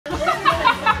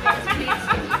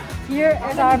Here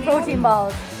is our protein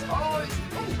balls. I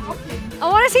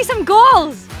want to see some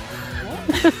goals.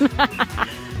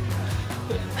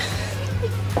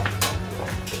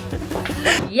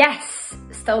 Yes,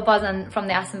 still buzzing from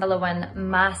the Aston Villa win.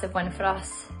 Massive win for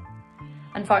us.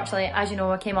 Unfortunately, as you know,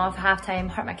 I came off half-time,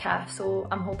 hurt my calf, so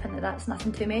I'm hoping that that's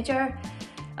nothing too major.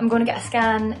 I'm going to get a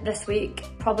scan this week.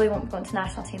 Probably won't be going to the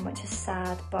national team, which is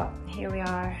sad, but here we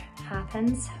are.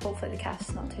 Happens. Hopefully the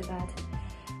calf's not too bad.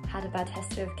 Had a bad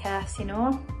history of calves, you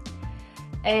know.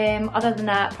 Other than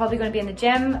that, probably going to be in the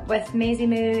gym with Maisie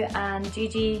Moo and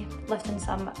Gigi, lifting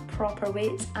some proper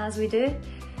weights as we do.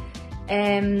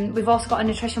 We've also got a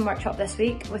nutrition workshop this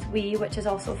week with Whey, which is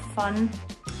also fun.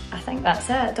 I think that's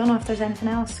it. I don't know if there's anything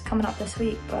else coming up this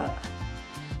week, but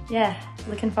yeah,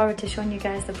 looking forward to showing you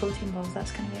guys the protein balls.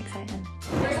 That's going to be exciting.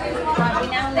 Right, we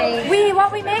now leave. Whey,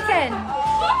 what are we making?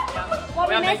 What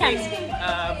are we making?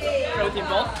 Protein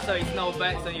ball, so it's no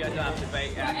bake, so you guys don't have to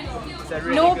bake. Yeah.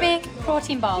 Really no bake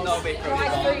protein balls. No bake protein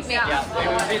balls. Yeah, it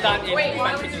will be done in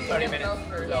 20 to 30 minutes.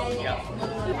 So, yeah.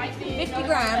 50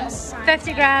 grams.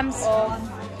 50 grams. Are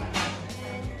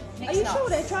you sure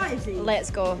they're trying to? Let's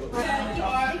go.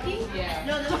 Yeah.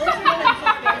 No,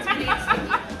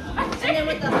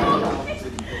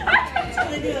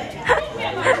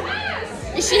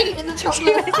 is she eating the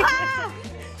chocolate?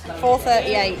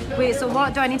 4:38. Wait, so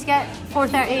what do I need to get?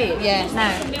 4:38? Yeah.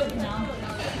 Now.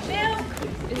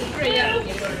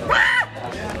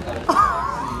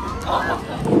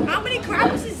 How many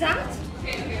grams is that?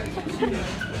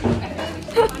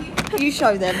 You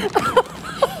show them.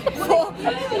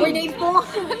 We need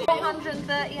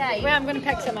 438. Wait, I'm going to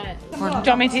pick some out. Do you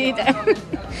want me to eat it?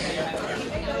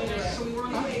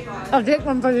 I'll take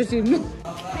one for the team.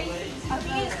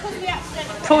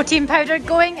 Protein powder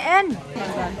going in.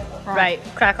 Right,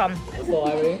 crack on. So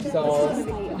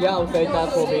yeah, I'll say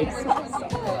that will be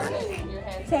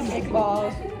 10 big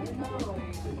balls.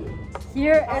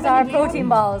 Here is our protein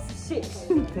balls.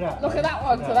 Look at that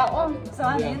one, so that one. So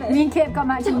I'm in it. Me and Kate have got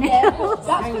matching nails.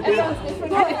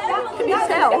 Can you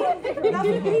tell?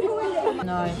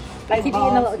 No. I keep eating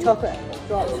a little chocolate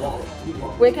drops.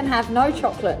 We can have no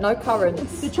chocolate, no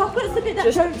currants. The chocolate's the bit that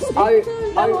Just don't stick. oat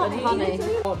and honey.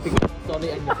 solid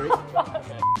and the fruit.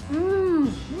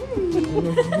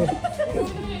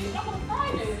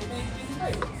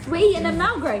 Sweet and then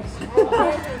malgrapes.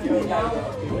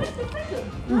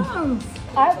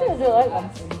 I actually do like them.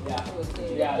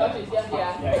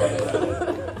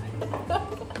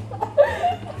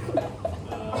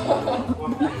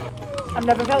 I've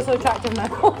never felt so attractive in my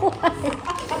whole life.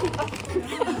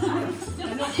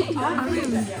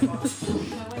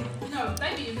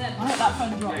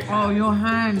 Oh, your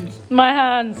hands. My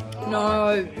hands.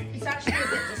 No. It's actually a bit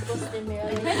disgusting,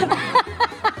 really. Look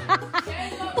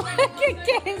at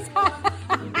Kate's hands.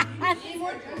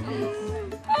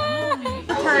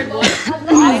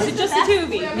 Is it just the two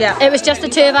of you? Yeah. It was just the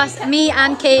two of us, me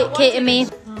and Kate, Kate and me.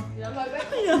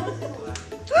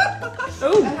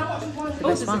 Oh,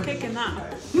 there's a kick in that. A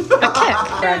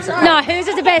kick? No, whose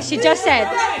is the best? She just said.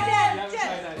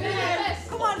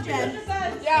 Come on, Jen. You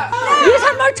just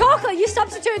had more chocolate. You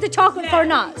substituted the chocolate for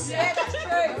nuts. Yeah, that's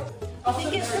true. I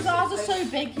think it's because ours are so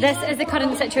big. This is the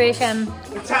current situation.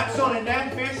 The tap's on in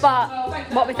there, fish. But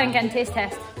what we think in taste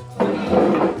test.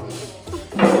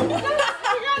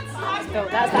 So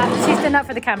that's bad. She's doing that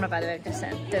for the camera, by the way. Just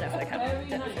saying. Doing it for the camera.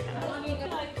 Doing it for the camera.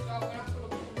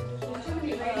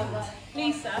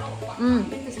 Lisa.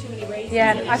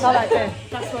 Yeah, I thought that too.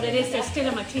 That's what it is. They're still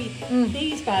in my teeth.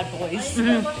 These bad boys.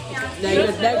 They're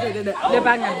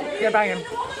banging. They're banging.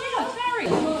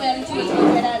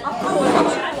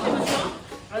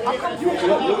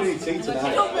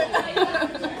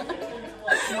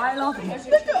 I love it.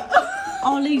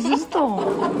 Oh, Lisa's thought.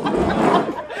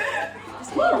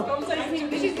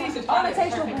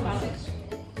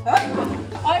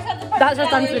 That's us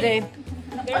done for the day.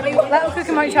 Little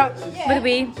cooking workshop with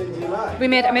Whey. We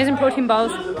made amazing protein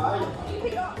balls.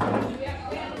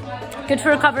 Good for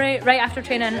recovery right after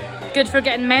training. Good for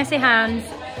getting messy hands.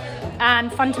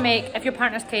 And fun to make if your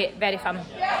partner's Kate. Very fun.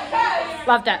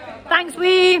 Loved it. Thanks,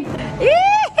 Whey!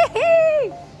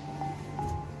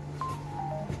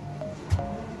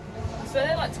 So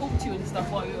they like talk to you and stuff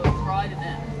while you're riding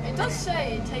it. It does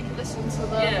say take a listen to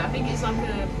the... Yeah, I think it's like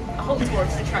a whole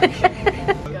tourist attraction.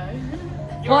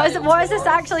 What is this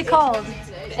actually called?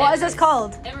 What is this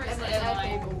called? Emirates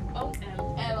Airline. Oh,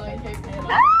 Airline.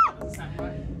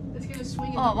 It's gonna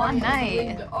swing in Oh, the what a rain.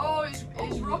 night. Oh, it's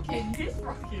rocking. It's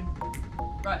rocking.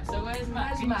 Right, so where's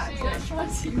Matt? Where's Matt? Let's try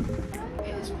to...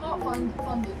 It is part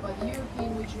funded by the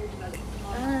European Regional Development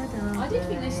I didn't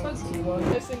think they spoke to you.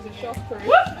 Those things are shock-proof.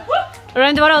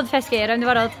 Around the world, Fisky, around the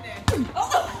world.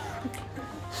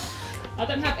 I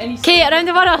don't have any. Kate, around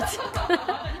the world. I don't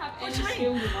have any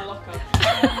skills in my locker.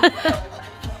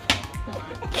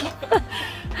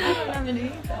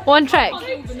 One trick.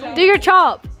 Do your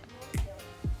chop.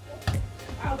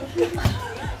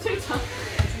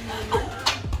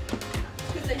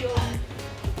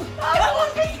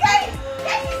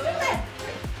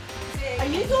 Are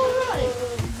you alright?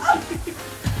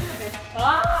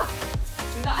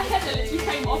 That head that literally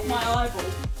came off my eyeball.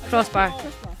 Crossbar.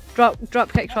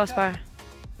 Drop kick crossbar.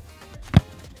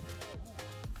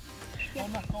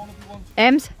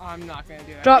 Ems? I'm not gonna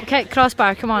do it. Drop kick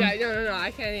crossbar, come on. No,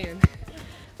 I can't even.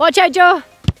 Watch out, Joe!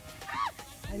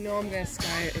 I know I'm gonna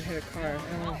sky it and hit a car. I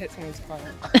don't wanna hit someone's car.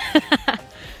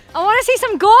 I want to see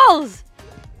some goals!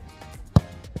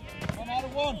 1 out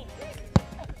of 1. 2.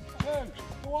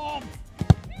 Go on. 3.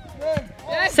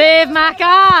 Yes. Save,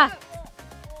 Maka!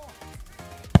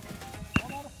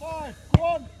 1 out of 5. Go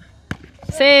on.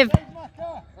 Save.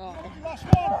 Macca. Last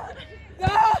one.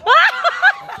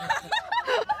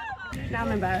 Now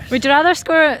I'm embarrassed. Would you rather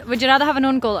score? Would you rather have an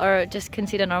own goal or just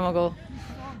concede a normal goal?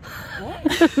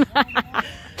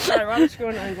 I'd rather score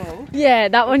an own goal. Yeah,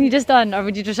 that one you just done, or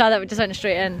would you just rather it just went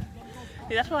straight in?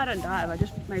 Yeah, that's why I don't dive. I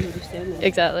just maybe just stand there.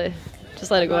 Exactly.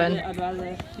 Just let it go in. I'd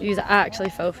rather. You're actually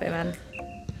filthy, man.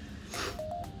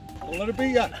 Don't let it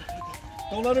beat you.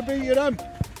 Don't let it beat you, then.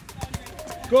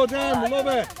 Go down, we love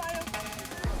it.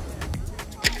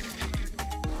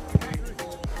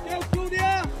 Go,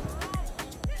 Claudia.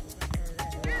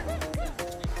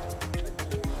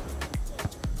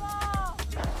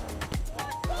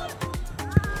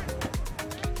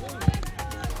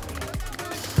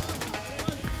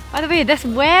 By the way, this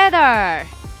weather.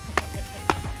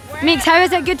 Meeks, how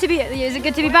is it good to be? Is it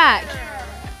good to be back?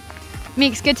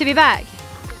 Meeks, good to be back.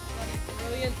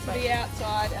 Brilliant to be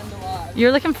outside and alive.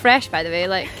 You're looking fresh, by the way.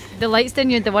 Like the lights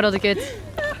down you in the world are good.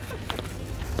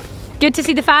 Good to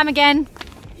see the fam again.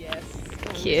 Yes.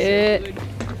 Cute.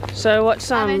 So what's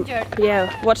I'm injured.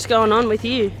 yeah, what's going on with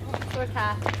you? Sore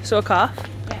calf. Sore calf?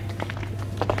 Yeah.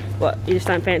 What, you just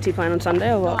don't fancy playing on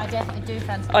Sunday or No, what? I definitely do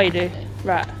fancy. Oh, you do?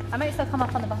 Right. I might still come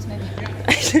up on the bus maybe.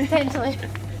 Potentially.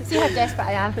 See how desperate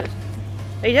I am.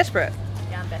 Are you desperate?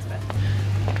 Yeah, I'm desperate.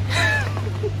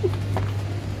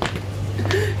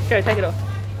 Go, take it off.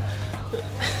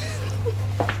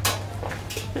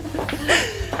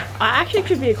 I actually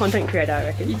could be a content creator, I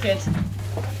reckon. You could.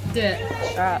 Do it.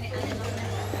 Alright.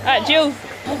 Alright, Jill.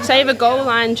 Save a goal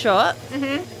line shot.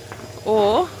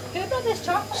 Or Who brought this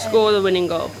chocolate? score the winning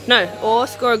goal. No, or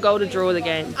score a goal to draw the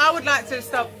game. I would like to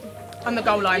stop on the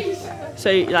goal line.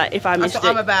 So, like, if I missed That's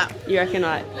what it, I'm about. you reckon,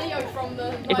 like,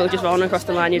 if it was just rolling across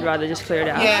the line, you'd rather just clear it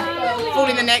out? Yeah. Fall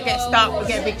in the net, get stuck, we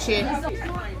get a big cheer.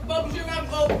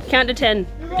 Count to 10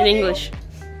 in English.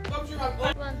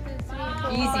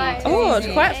 Easy. Oh, it's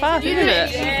quite fast, isn't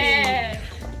it? Yeah.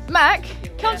 Mac,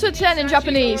 count to 10 in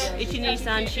Japanese.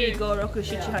 Ichi-ni-san, shi, go, roku,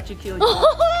 shichi, hachi, kyo.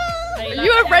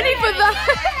 You were ready for that?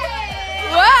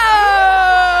 Wow!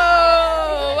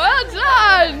 Well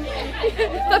done!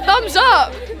 The thumbs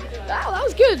up! Wow, that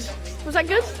was good. Was that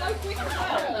good?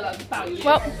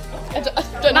 Well, I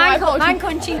don't know. Manco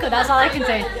and Chinko, that's all I can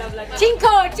say.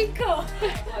 Chinko! Chinko!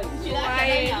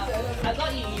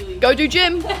 Go do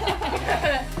gym.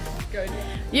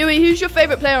 Yui, who's your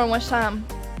favourite player on West Ham?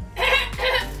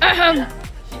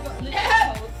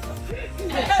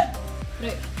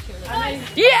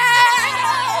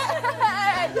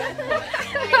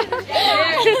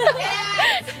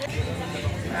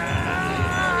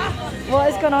 What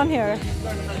is going on here?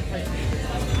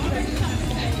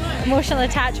 Emotional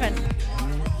attachment.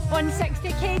 160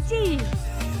 kg.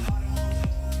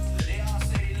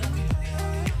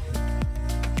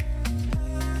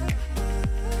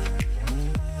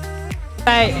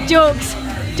 Right, jokes.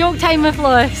 Joke time with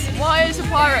Lois. Why is a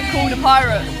pirate called a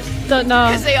pirate? Don't know.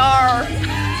 Because they are.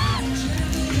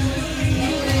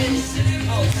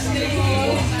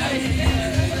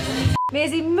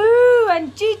 Maisie Moo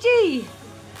and Gigi.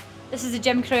 This is the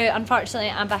gym crew. Unfortunately,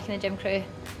 I'm back in the gym crew.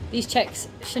 These chicks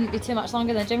shouldn't be too much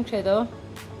longer than the gym crew though.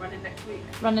 Running next week.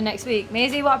 Running next week.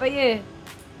 Maisie, what about you?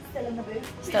 Still in the boot.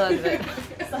 Still in the boot.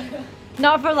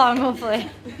 Not for long, hopefully.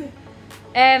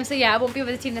 So yeah, I won't be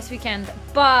with the team this weekend,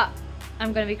 but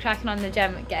I'm going to be cracking on in the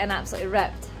gym, getting absolutely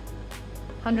ripped.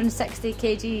 160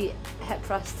 kg hip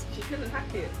thrust. She couldn't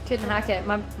hack it. Couldn't hack it.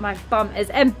 My bum is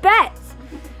in bits.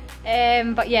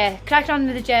 But yeah, cracking on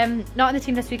with the gym. Not in the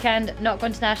team this weekend. Not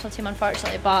going to national team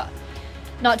unfortunately, but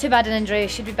not too bad an injury.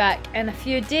 Should be back in a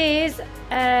few days.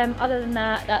 Other than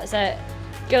that, that's it.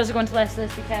 Girls are going to Leicester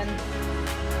this weekend.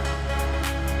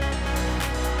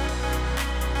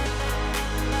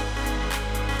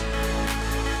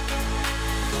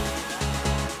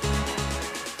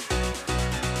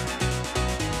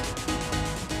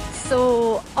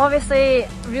 obviously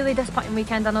really disappointing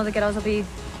weekend. I know the girls will be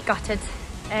gutted.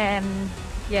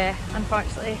 Yeah,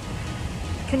 unfortunately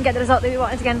couldn't get the result that we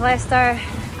wanted against Leicester,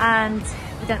 and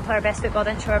we didn't play our best football,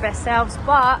 didn't show our best selves,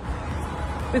 but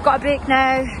we've got a break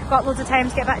now, got loads of time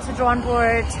to get back to the drawing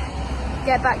board,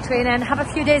 get back training, have a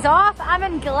few days off. I'm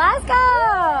in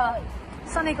Glasgow,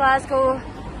 sunny Glasgow.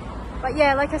 But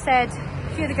yeah, like I said,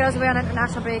 a few of the girls away on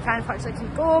international break. I unfortunately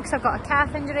couldn't go because I've got a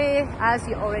calf injury, as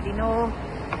you already know.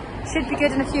 Should be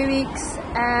good in a few weeks.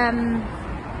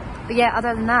 But yeah,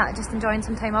 other than that, just enjoying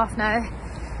some time off now.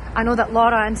 I know that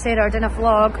Laura and Sarah are doing a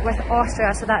vlog with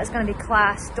Austria, so that is going to be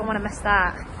class. Don't want to miss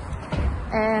that.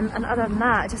 And other than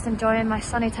that, just enjoying my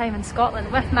sunny time in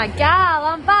Scotland with my gal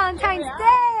on Valentine's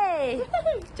Day.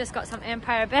 Just got some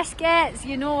Empire biscuits,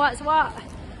 you know what's what.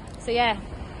 So yeah,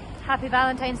 happy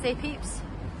Valentine's Day, peeps.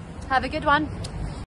 Have a good one.